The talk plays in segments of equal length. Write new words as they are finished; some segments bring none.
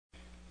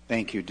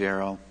Thank you,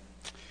 Daryl.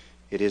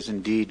 It is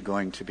indeed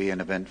going to be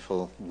an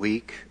eventful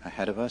week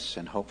ahead of us,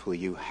 and hopefully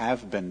you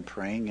have been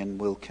praying and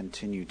will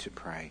continue to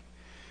pray.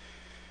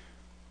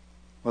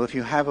 Well, if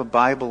you have a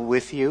Bible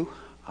with you,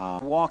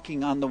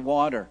 walking on the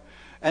water,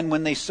 and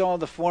when they saw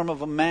the form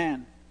of a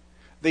man,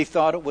 they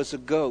thought it was a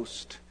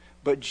ghost.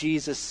 But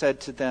Jesus said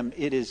to them,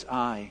 "It is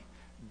I.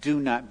 Do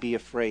not be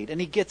afraid." And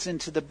he gets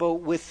into the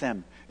boat with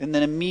them, and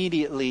then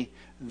immediately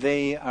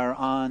they are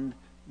on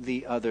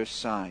the other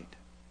side.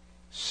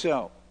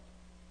 So,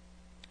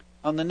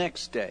 on the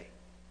next day,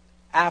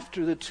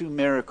 after the two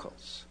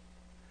miracles,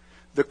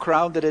 the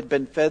crowd that had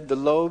been fed the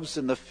loaves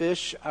and the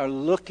fish are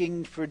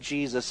looking for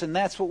Jesus. And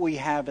that's what we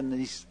have in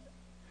this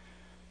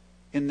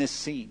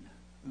scene.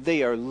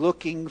 They are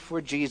looking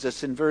for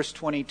Jesus. In verse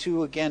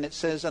 22, again, it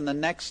says, "On the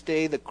next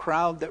day, the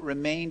crowd that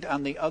remained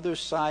on the other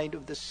side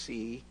of the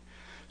sea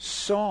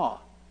saw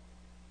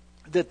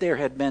that there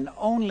had been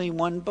only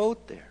one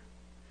boat there,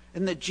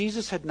 and that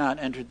Jesus had not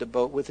entered the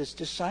boat with his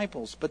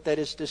disciples, but that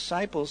his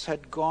disciples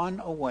had gone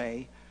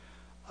away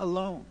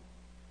alone."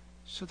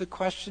 So the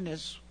question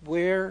is,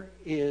 where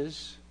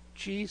is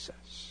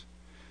Jesus?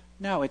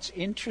 Now, it's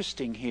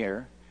interesting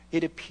here.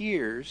 It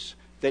appears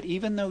that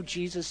even though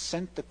Jesus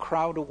sent the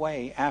crowd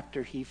away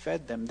after he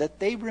fed them, that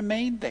they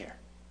remained there.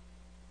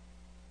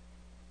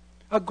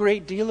 A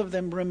great deal of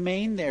them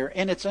remained there,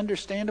 and it's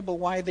understandable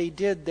why they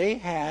did. They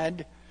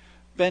had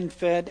been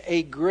fed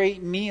a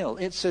great meal.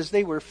 It says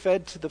they were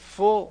fed to the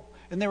full,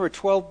 and there were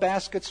 12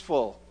 baskets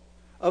full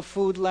of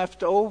food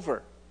left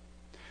over.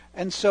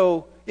 And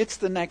so it's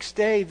the next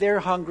day, they're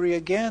hungry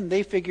again.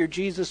 They figure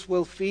Jesus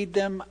will feed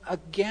them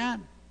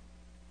again.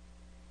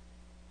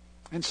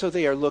 And so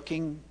they are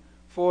looking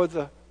for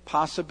the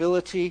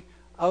possibility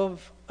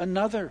of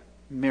another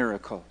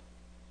miracle.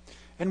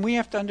 And we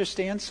have to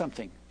understand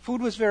something.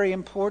 Food was very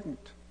important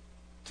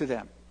to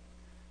them.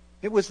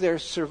 It was their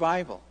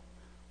survival.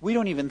 We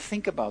don't even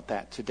think about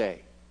that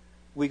today.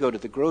 We go to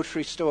the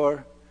grocery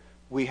store.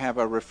 We have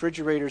our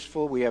refrigerators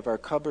full. We have our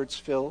cupboards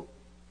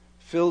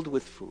filled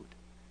with food.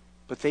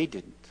 But they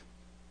didn't.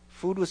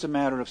 Food was a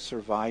matter of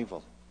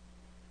survival.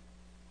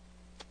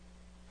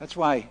 That's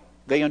why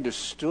they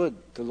understood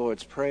the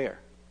Lord's Prayer.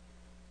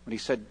 When he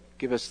said,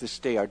 "Give us this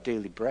day our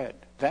daily bread."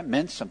 That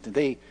meant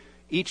something.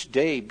 Each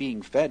day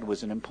being fed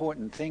was an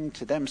important thing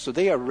to them. So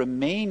they are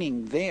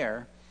remaining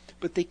there,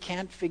 but they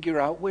can't figure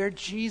out where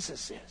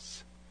Jesus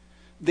is.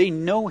 They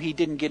know he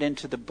didn't get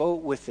into the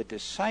boat with the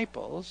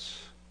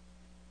disciples.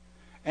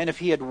 And if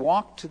he had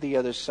walked to the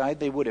other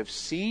side, they would have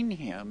seen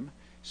him.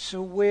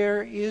 So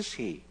where is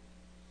he?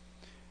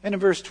 And in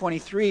verse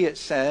 23 it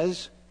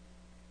says,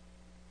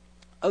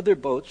 Other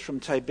boats from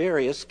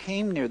Tiberias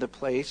came near the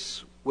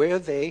place where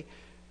they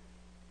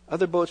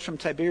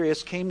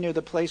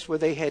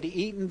had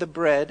eaten the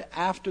bread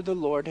after the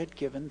Lord had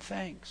given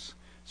thanks.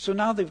 So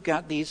now they've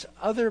got these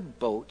other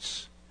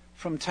boats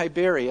from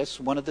Tiberias,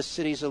 one of the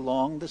cities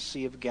along the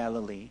Sea of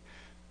Galilee,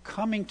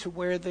 coming to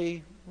where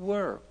they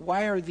were.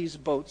 Why are these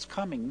boats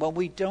coming? Well,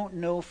 we don't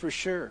know for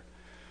sure.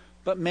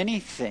 But many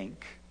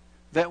think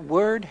that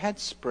word had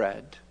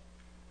spread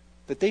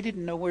that they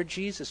didn't know where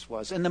Jesus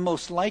was. And the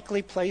most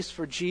likely place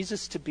for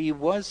Jesus to be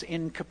was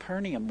in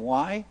Capernaum.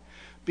 Why?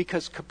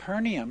 Because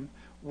Capernaum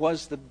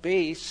was the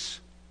base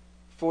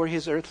for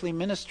his earthly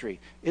ministry.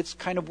 It's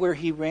kind of where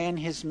he ran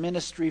his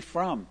ministry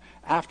from.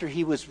 After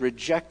he was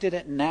rejected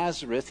at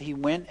Nazareth, he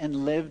went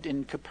and lived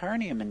in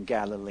Capernaum in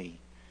Galilee.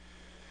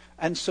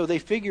 And so they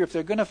figure if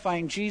they're going to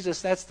find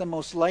Jesus, that's the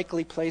most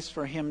likely place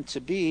for him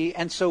to be.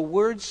 And so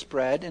word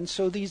spread, and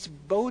so these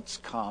boats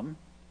come,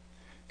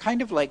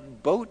 kind of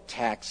like boat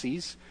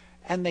taxis,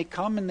 and they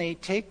come and they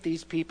take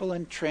these people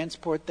and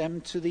transport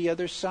them to the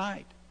other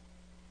side.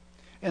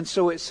 And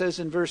so it says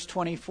in verse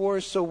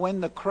 24, "So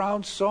when the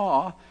crowd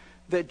saw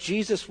that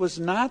Jesus was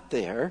not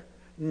there,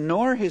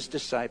 nor his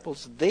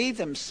disciples, they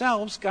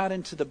themselves got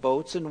into the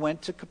boats and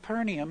went to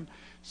Capernaum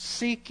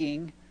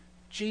seeking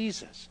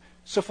Jesus."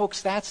 So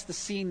folks, that's the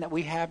scene that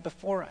we have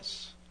before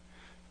us.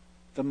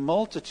 The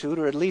multitude,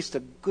 or at least a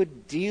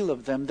good deal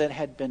of them that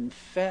had been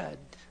fed,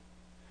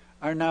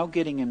 are now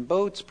getting in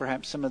boats.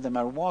 Perhaps some of them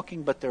are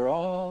walking, but they're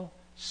all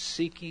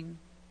seeking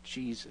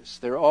Jesus.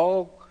 They're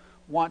all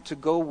want to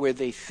go where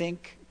they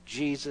think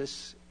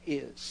Jesus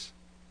is.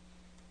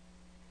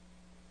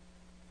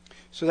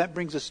 So that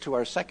brings us to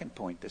our second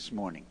point this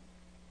morning.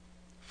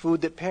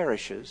 Food that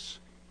perishes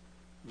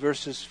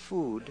versus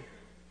food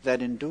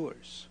that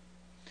endures.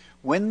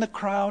 When the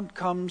crowd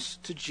comes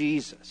to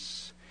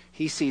Jesus,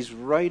 he sees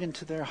right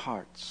into their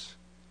hearts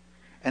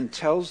and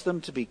tells them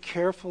to be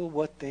careful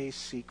what they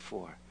seek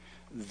for.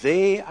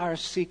 They are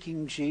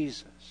seeking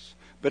Jesus.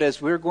 But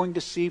as we're going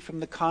to see from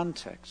the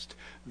context,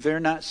 they're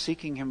not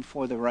seeking him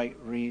for the right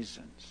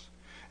reasons.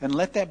 And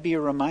let that be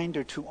a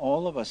reminder to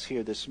all of us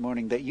here this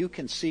morning that you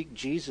can seek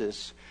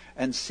Jesus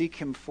and seek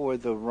him for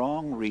the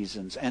wrong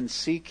reasons and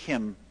seek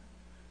him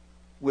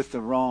with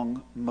the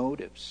wrong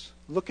motives.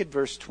 Look at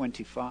verse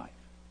 25.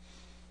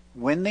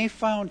 When they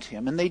found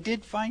him, and they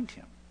did find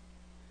him,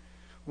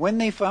 when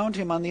they found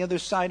him on the other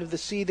side of the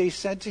sea, they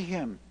said to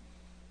him,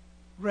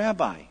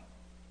 "Rabbi,"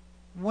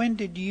 when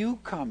did you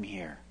come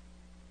here?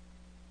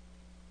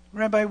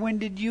 Rabbi, when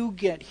did you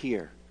get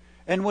here?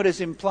 And what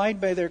is implied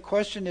by their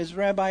question is,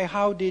 Rabbi,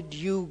 how did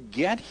you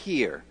get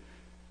here?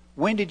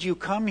 When did you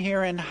come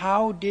here and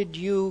how did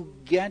you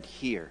get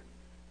here?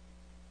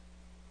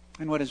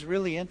 And what is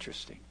really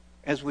interesting,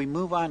 as we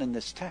move on in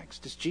this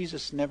text, is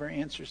Jesus never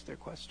answers their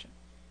question.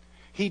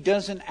 He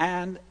doesn't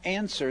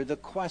answer the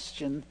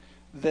question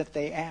that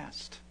they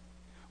asked.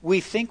 We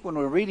think when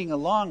we're reading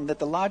along that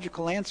the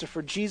logical answer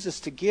for Jesus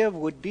to give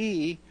would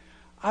be,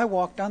 I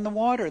walked on the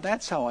water.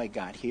 That's how I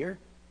got here.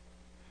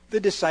 The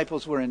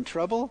disciples were in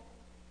trouble.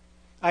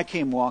 I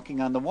came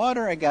walking on the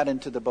water. I got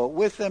into the boat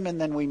with them,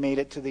 and then we made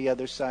it to the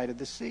other side of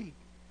the sea.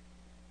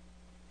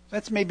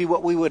 That's maybe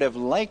what we would have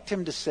liked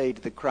him to say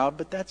to the crowd,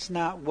 but that's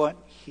not what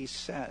he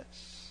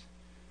says.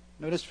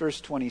 Notice verse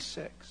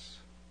 26.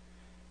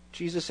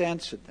 Jesus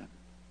answered them,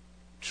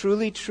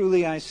 Truly,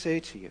 truly, I say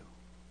to you,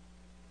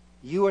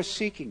 you are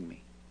seeking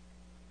me,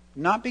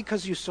 not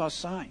because you saw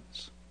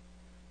signs,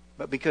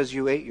 but because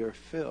you ate your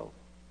fill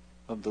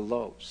of the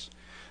loaves.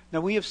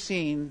 Now, we have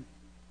seen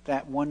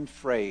that one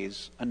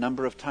phrase a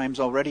number of times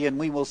already, and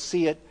we will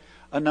see it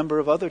a number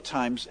of other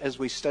times as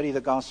we study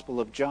the Gospel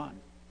of John.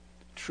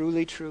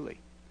 Truly, truly.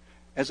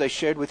 As I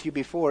shared with you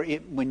before,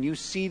 when you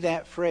see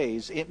that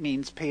phrase, it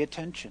means pay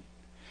attention.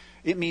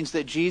 It means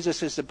that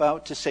Jesus is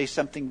about to say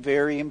something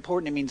very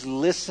important. It means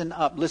listen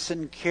up,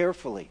 listen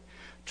carefully.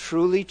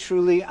 Truly,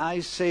 truly, I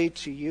say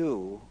to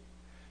you,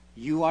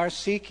 you are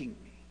seeking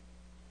me.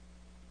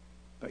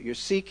 But you're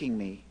seeking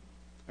me,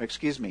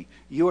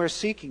 you are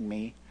seeking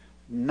me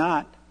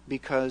not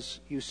because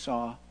you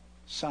saw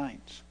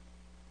signs.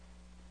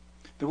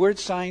 The word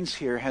signs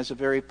here has a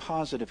very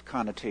positive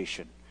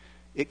connotation.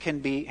 It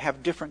can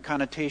have different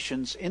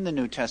connotations in the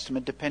New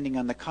Testament depending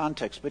on the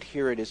context, but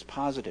here it is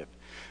positive.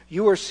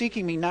 You are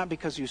seeking me not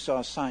because you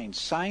saw signs.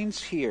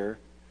 Signs here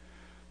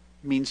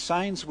mean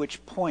signs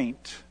which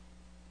point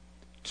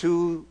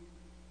to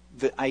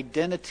the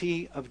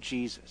identity of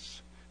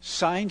Jesus.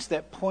 Signs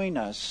that point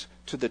us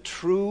to the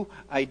true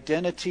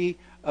identity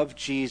of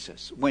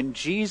Jesus. When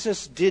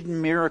Jesus did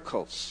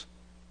miracles,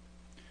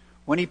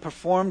 when he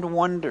performed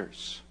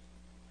wonders,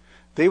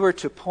 they were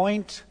to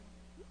point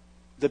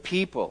the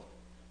people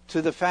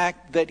to the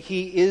fact that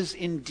he is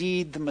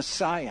indeed the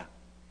Messiah,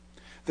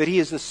 that he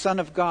is the Son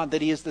of God,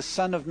 that he is the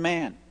Son of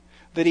Man,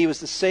 that he was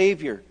the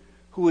Savior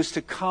who was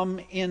to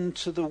come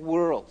into the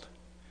world.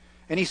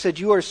 And he said,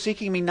 you are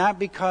seeking me not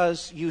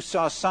because you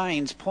saw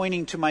signs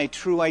pointing to my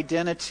true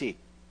identity.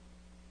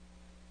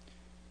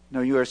 No,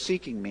 you are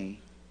seeking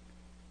me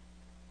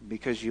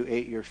because you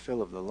ate your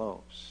fill of the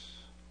loaves.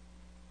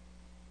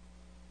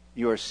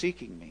 You are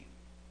seeking me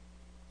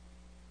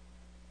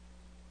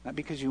not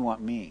because you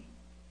want me,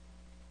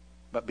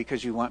 but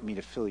because you want me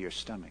to fill your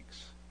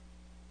stomachs.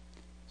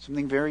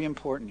 Something very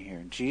important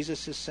here.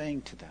 Jesus is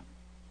saying to them,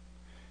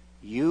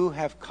 you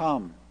have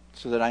come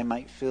so that I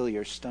might fill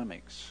your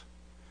stomachs.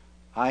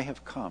 I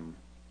have come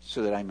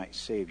so that I might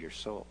save your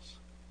souls.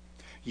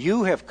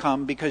 You have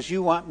come because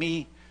you want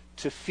me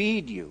to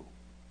feed you.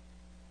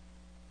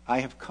 I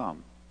have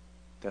come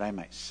that I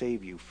might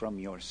save you from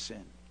your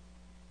sin.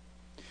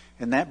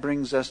 And that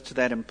brings us to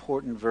that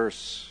important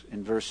verse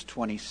in verse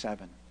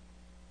 27.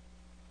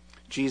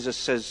 Jesus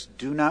says,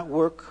 do not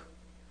work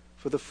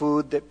for the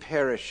food that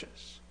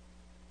perishes,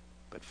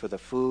 but for the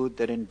food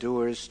that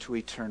endures to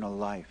eternal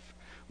life,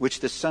 which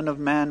the Son of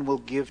Man will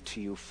give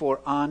to you. For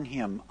on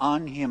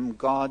him,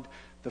 God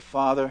the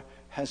Father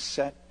has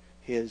set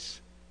his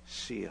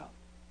seal.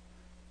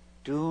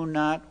 Do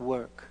not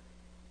work.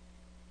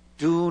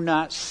 Do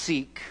not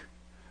seek.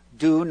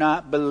 Do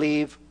not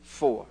believe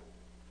for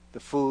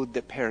the food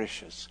that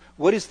perishes.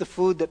 What is the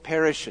food that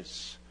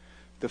perishes?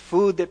 The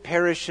food that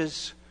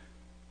perishes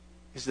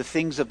is the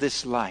things of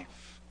this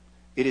life.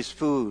 It is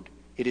food.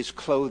 It is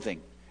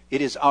clothing.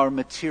 It is our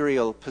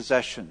material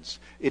possessions.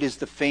 It is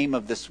the fame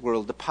of this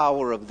world, the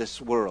power of this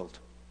world.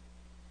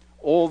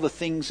 All the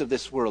things of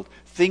this world.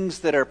 Things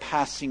that are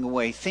passing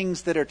away.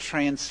 Things that are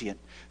transient.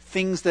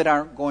 Things that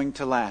aren't going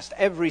to last.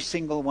 Every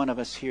single one of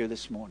us here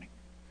this morning.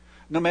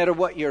 No matter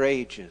what your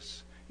age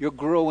is. You're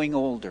growing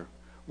older.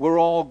 We're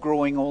all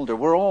growing older.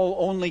 We're all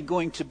only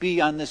going to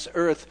be on this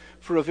earth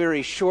for a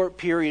very short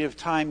period of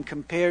time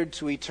compared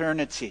to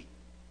eternity.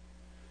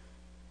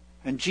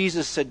 And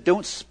Jesus said,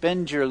 don't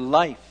spend your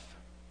life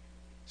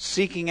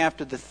seeking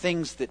after the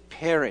things that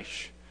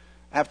perish,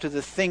 after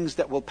the things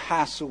that will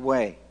pass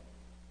away.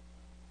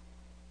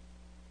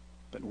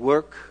 But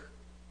work,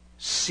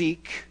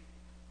 seek,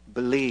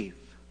 believe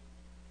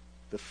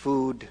the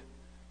food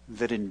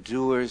that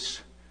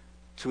endures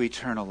to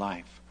eternal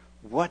life.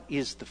 What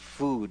is the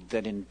food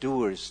that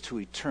endures to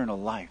eternal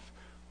life?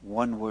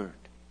 One word.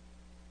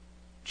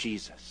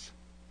 Jesus.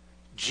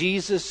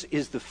 Jesus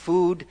is the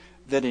food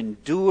that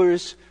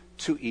endures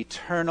to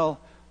eternal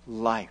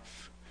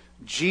life.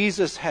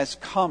 Jesus has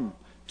come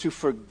to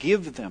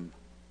forgive them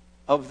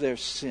of their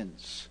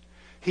sins.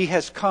 He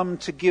has come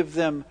to give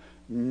them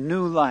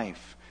new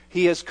life.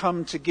 He has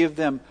come to give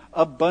them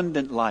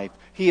abundant life.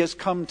 He has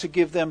come to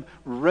give them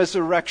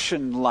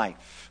resurrection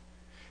life.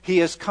 He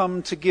has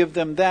come to give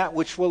them that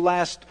which will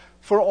last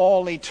for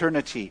all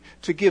eternity,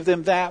 to give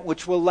them that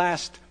which will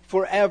last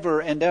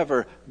forever and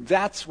ever.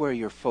 That's where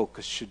your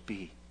focus should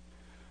be.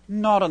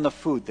 Not on the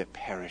food that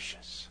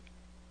perishes,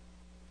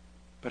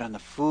 but on the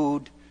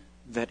food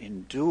that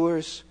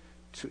endures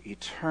to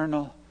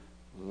eternal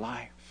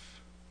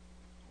life.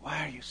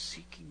 Why are you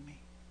seeking me?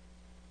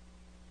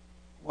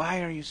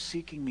 Why are you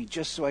seeking me?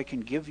 Just so I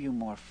can give you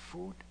more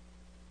food?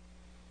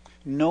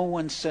 No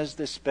one says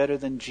this better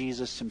than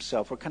Jesus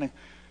himself. We're going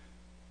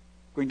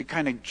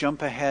to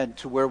jump ahead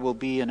to where we'll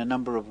be in a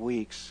number of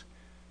weeks.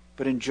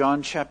 But in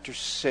John chapter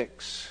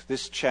 6,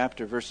 this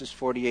chapter, verses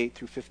 48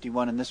 through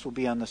 51, and this will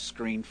be on the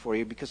screen for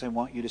you because I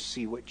want you to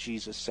see what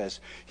Jesus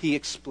says. He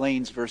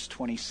explains verse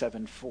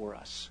 27 for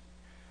us.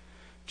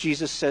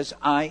 Jesus says,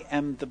 I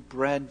am the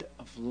bread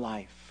of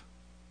life.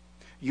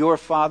 Your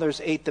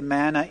fathers ate the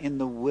manna in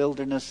the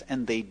wilderness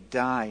and they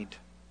died.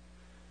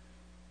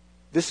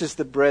 This is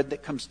the bread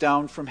that comes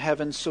down from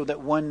heaven so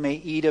that one may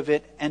eat of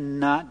it and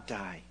not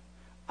die.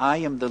 I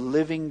am the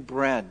living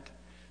bread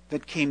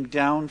that came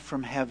down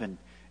from heaven.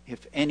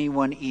 If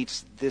anyone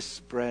eats this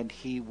bread,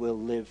 he will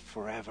live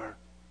forever.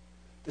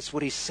 That's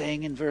what he's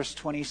saying in verse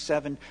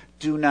 27.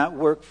 Do not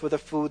work for the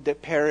food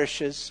that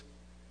perishes.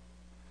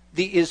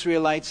 The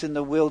Israelites in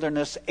the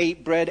wilderness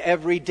ate bread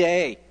every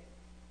day.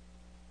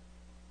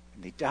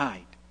 And they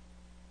died.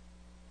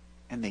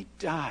 And they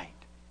died.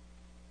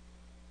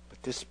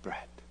 But this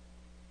bread,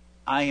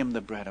 I am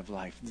the bread of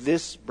life.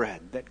 This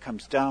bread that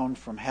comes down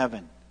from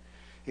heaven,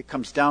 it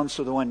comes down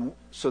so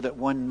that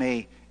one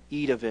may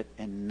eat of it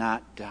and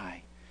not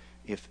die.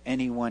 If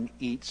anyone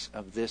eats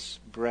of this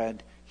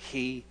bread,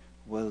 he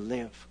will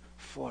live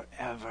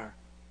forever.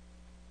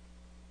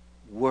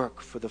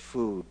 Work for the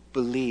food.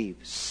 Believe.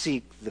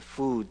 Seek the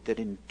food that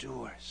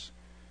endures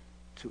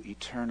to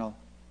eternal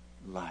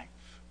life.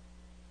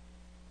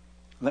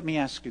 Let me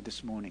ask you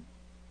this morning,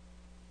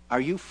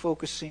 are you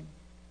focusing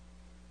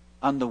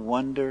on the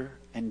wonder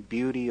and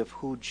beauty of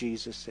who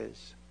Jesus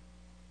is?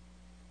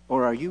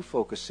 Or are you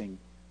focusing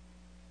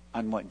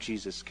on what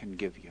Jesus can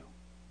give you?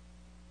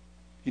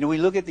 You know, we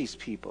look at these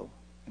people,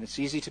 and it's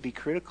easy to be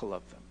critical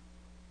of them.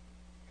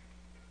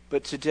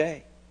 But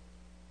today,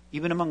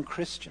 even among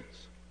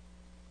Christians,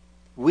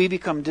 we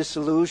become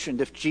disillusioned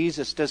if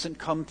Jesus doesn't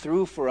come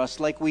through for us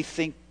like we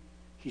think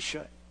he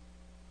should.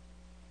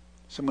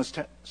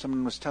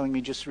 Someone was telling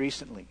me just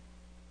recently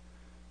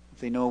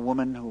that they know a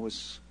woman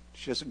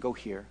she doesn't go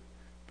here,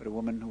 but a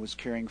woman who was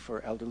caring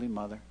for her elderly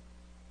mother,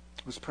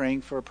 was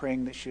praying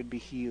that she would be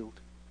healed,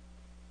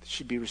 that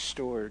she'd be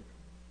restored.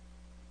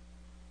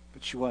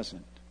 But she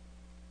wasn't.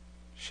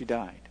 She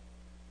died.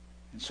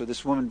 And so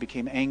this woman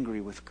became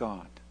angry with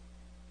God.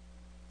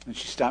 And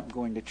she stopped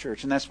going to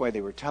church. And that's why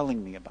they were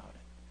telling me about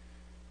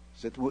it.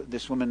 Is that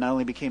this woman not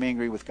only became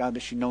angry with God,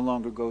 but she no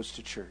longer goes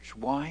to church.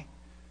 Why?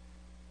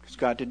 Because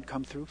God didn't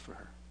come through for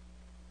her.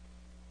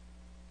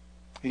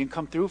 He didn't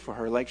come through for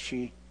her like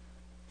she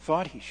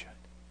thought he should.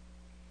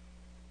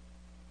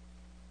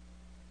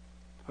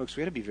 Folks,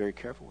 we have to be very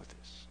careful with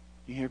this.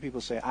 You hear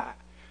people say, I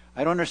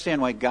don't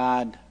understand why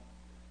God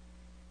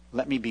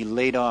let me be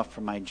laid off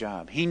from my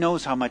job. He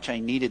knows how much I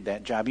needed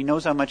that job. He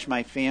knows how much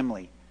my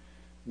family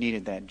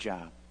needed that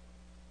job.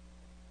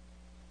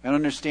 I don't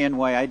understand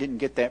why I didn't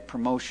get that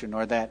promotion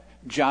or that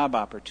job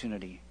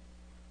opportunity.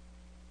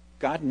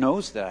 God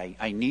knows that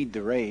I need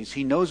the raise.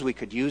 He knows we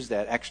could use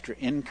that extra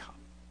income.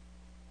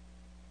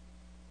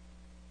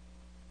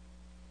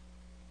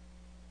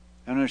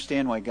 I don't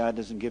understand why God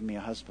doesn't give me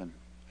a husband.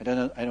 I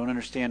don't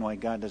understand why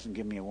God doesn't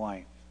give me a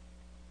wife.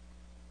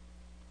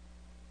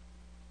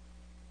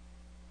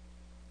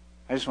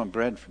 I just want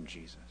bread from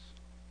Jesus.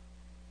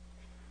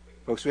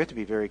 Folks, we have to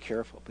be very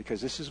careful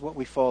because this is what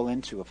we fall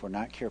into if we're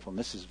not careful. And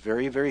this is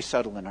very, very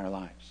subtle in our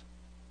lives.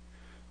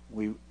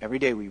 Every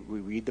day we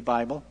read the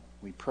Bible,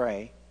 we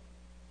pray,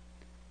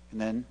 and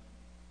then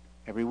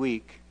every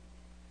week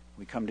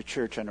we come to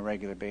church on a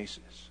regular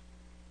basis.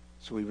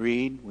 So we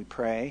read, we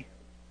pray,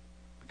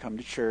 we come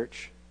to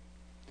church,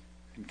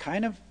 and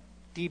kind of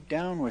deep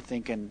down we're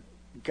thinking,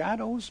 God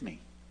owes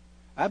me.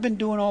 I've been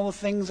doing all the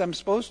things I'm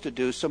supposed to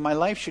do, so my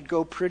life should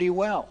go pretty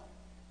well.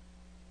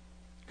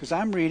 Because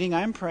I'm reading,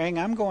 I'm praying,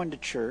 I'm going to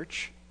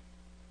church.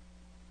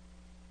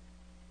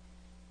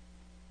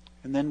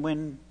 And then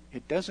when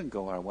it doesn't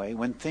go our way,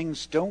 when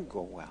things don't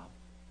go well,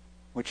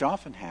 which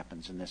often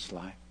happens in this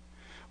life,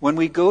 when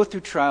we go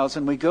through trials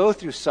and we go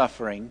through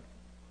suffering,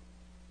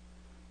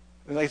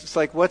 it's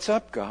like, what's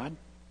up, God?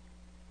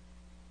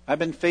 I've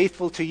been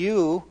faithful to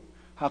you.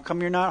 How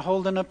come you're not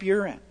holding up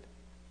your end?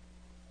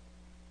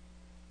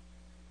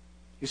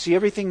 You see,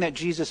 everything that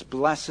Jesus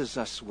blesses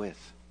us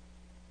with,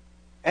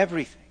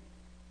 everything,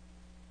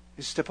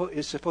 is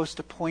supposed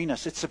to point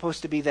us. It's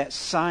supposed to be that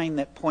sign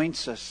that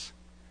points us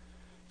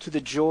to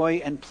the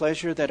joy and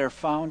pleasure that are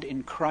found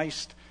in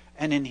Christ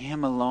and in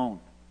Him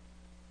alone.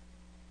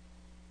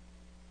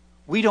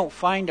 We don't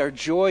find our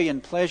joy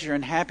and pleasure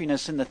and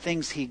happiness in the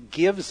things He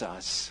gives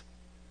us.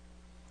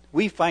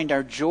 We find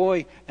our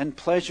joy and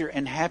pleasure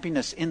and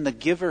happiness in the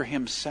giver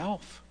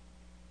Himself.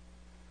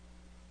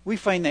 We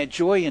find that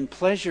joy and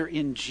pleasure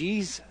in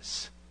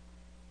Jesus.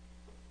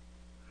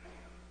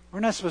 We're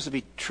not supposed to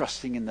be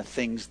trusting in the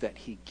things that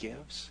He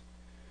gives.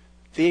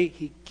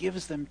 He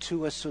gives them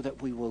to us so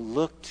that we will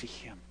look to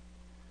Him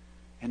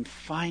and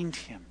find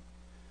Him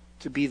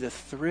to be the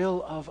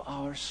thrill of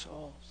our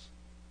souls.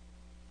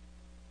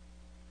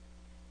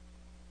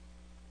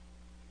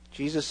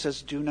 Jesus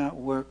says, do not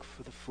work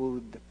for the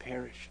food that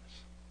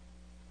perishes,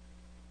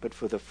 but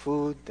for the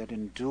food that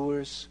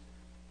endures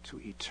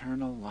to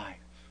eternal life.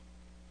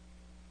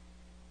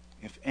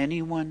 If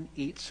anyone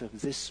eats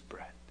of this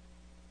bread,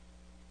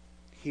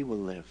 he will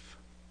live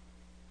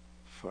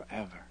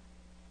forever.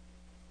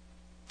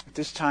 At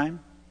this time,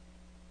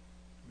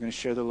 we're going to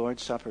share the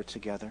Lord's Supper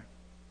together.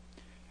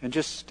 And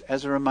just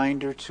as a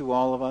reminder to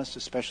all of us,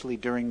 especially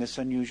during this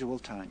unusual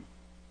time,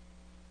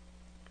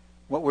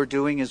 what we're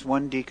doing is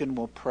one deacon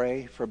will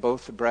pray for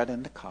both the bread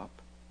and the cup.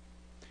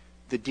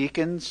 The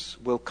deacons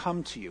will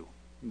come to you.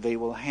 They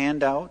will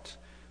hand out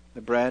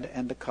the bread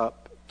and the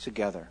cup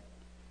together.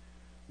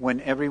 When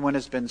everyone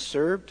has been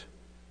served,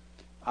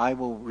 I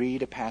will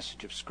read a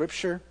passage of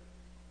Scripture,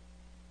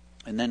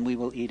 and then we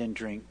will eat and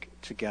drink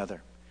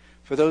together.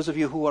 For those of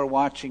you who are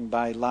watching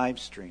by live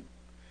stream,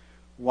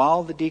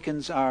 while the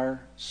deacons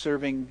are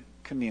serving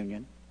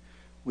communion,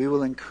 we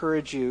will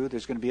encourage you,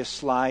 there's going to be a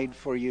slide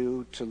for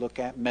you to look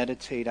at,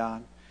 meditate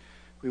on.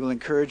 We will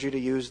encourage you to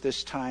use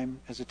this time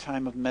as a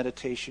time of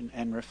meditation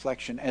and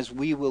reflection, as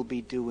we will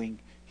be doing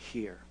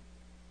here.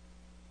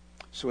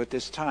 So at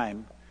this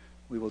time,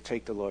 we will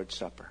take the Lord's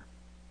Supper.